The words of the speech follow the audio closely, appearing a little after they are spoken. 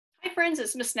friends,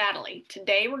 it's Miss Natalie.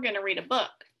 Today we're going to read a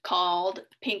book called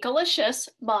Pinkalicious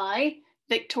by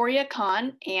Victoria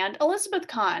Kann and Elizabeth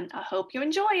Kann. I hope you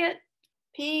enjoy it.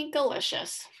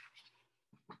 Pinkalicious.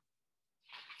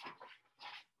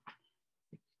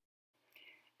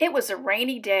 It was a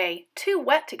rainy day, too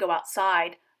wet to go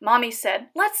outside. Mommy said,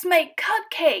 "Let's make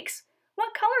cupcakes."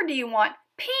 "What color do you want?"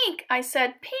 "Pink," I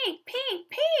said. "Pink,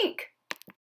 pink, pink."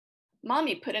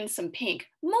 Mommy put in some pink.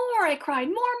 "More," I cried.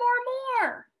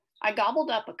 More. I gobbled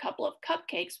up a couple of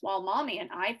cupcakes while Mommy and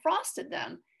I frosted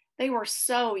them. They were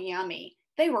so yummy.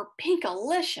 They were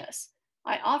pinkalicious.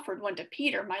 I offered one to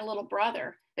Peter, my little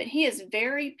brother, but he is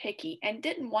very picky and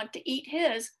didn't want to eat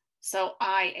his, so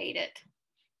I ate it.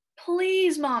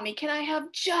 "Please, Mommy, can I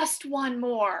have just one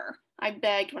more?" I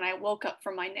begged when I woke up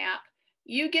from my nap.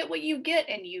 "You get what you get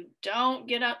and you don't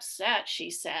get upset,"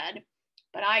 she said.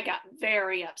 But I got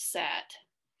very upset.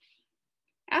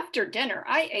 After dinner,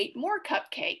 I ate more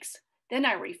cupcakes. Then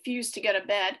I refused to go to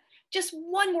bed. "Just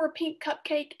one more pink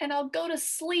cupcake and I'll go to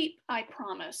sleep," I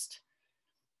promised.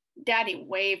 Daddy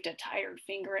waved a tired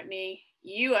finger at me.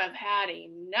 "You have had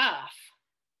enough."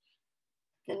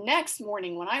 The next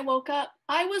morning when I woke up,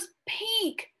 I was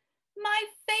pink. My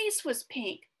face was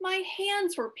pink, my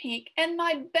hands were pink, and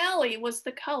my belly was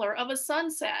the color of a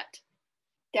sunset.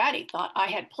 Daddy thought I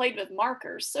had played with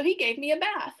markers, so he gave me a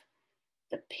bath.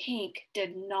 The pink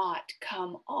did not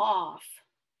come off.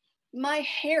 My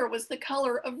hair was the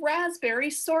color of raspberry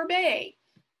sorbet.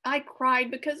 I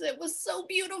cried because it was so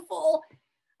beautiful.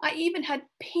 I even had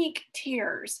pink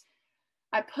tears.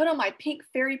 I put on my pink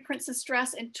fairy princess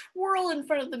dress and twirled in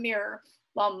front of the mirror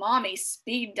while Mommy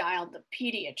speed dialed the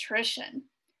pediatrician.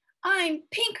 "I'm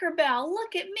Pinkerbell,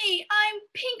 look at me, I'm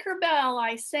Pinkerbell,"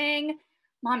 I sang.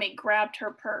 Mommy grabbed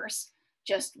her purse.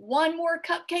 "Just one more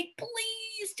cupcake,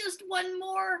 please, just one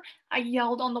more," I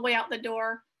yelled on the way out the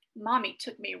door. Mommy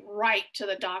took me right to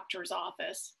the doctor's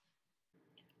office.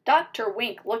 Dr.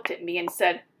 Wink looked at me and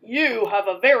said, "You have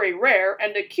a very rare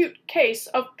and acute case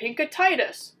of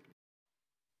pinkatitis."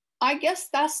 "I guess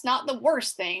that's not the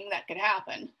worst thing that could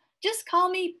happen. Just call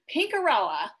me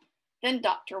Pinkarella." Then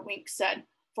Dr. Wink said,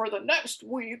 "For the next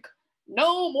week,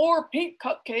 no more pink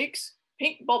cupcakes,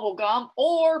 pink bubble gum,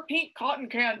 or pink cotton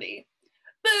candy."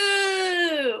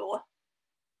 Boo!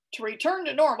 "To return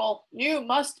to normal, you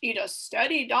must eat a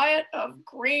steady diet of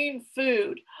green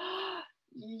food."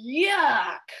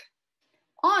 Yuck!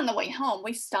 On the way home,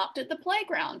 we stopped at the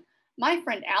playground. My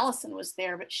friend Allison was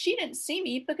there, but she didn't see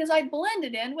me because I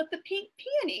blended in with the pink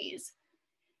peonies.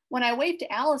 When I waved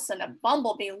to Allison, a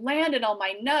bumblebee landed on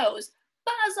my nose.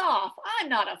 "Buzz off, I'm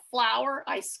not a flower,"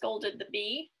 I scolded the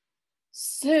bee.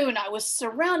 Soon I was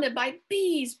surrounded by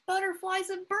bees, butterflies,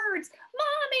 and birds.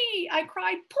 "Mommy," I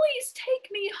cried, "please take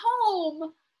me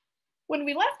home." When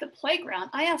we left the playground,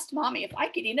 I asked Mommy if I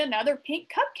could eat another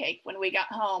pink cupcake when we got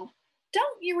home.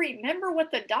 "Don't you remember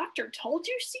what the doctor told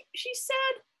you?" she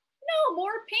said. "No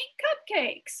more pink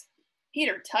cupcakes."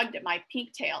 Peter tugged at my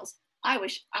pink tails. "I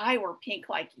wish I were pink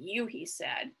like you," he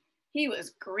said. He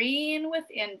was green with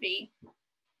envy.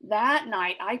 That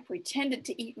night, I pretended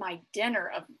to eat my dinner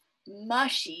of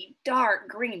mushy, dark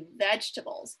green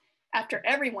vegetables. After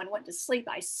everyone went to sleep,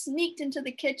 I sneaked into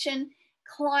the kitchen,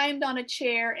 climbed on a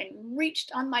chair, and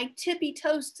reached on my tippy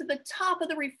toes to the top of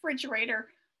the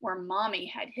refrigerator where Mommy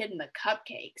had hidden the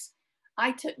cupcakes.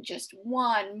 I took just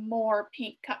one more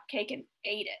pink cupcake and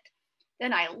ate it.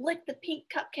 Then I licked the pink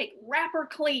cupcake wrapper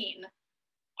clean.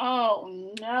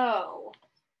 Oh no.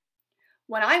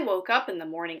 When I woke up in the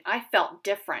morning, I felt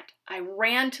different. I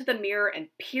ran to the mirror and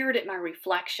peered at my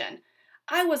reflection.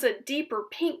 I was a deeper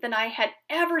pink than I had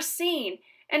ever seen.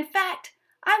 In fact,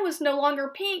 I was no longer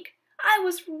pink. I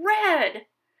was red.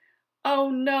 "Oh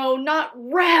no, not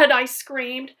red," I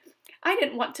screamed. I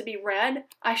didn't want to be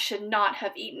red. I should not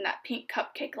have eaten that pink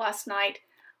cupcake last night.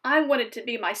 I wanted to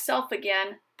be myself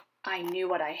again. I knew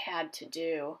what I had to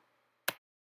do.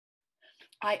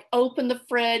 I opened the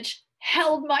fridge,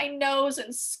 held my nose,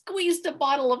 and squeezed a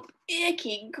bottle of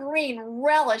icky green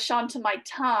relish onto my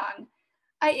tongue.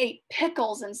 I ate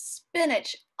pickles and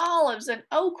spinach, olives and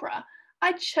okra.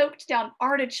 I choked down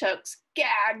artichokes,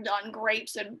 gagged on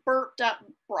grapes, and burped up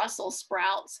Brussels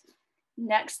sprouts.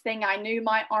 Next thing I knew,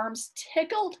 my arms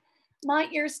tickled, my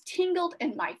ears tingled,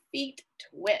 and my feet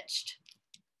twitched.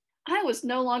 I was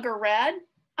no longer red.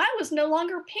 I was no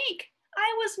longer pink.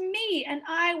 I was me, and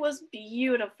I was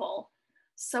beautiful.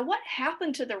 "So what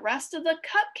happened to the rest of the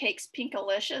cupcakes,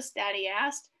 Pinkalicious?" Daddy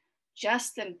asked.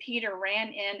 Just then Peter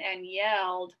ran in and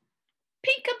yelled,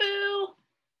 "Peekaboo!"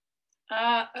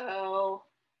 Uh-oh,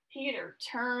 Peter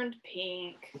turned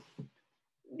pink.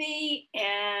 The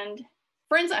end.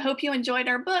 Friends, I hope you enjoyed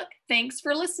our book. Thanks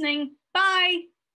for listening. Bye.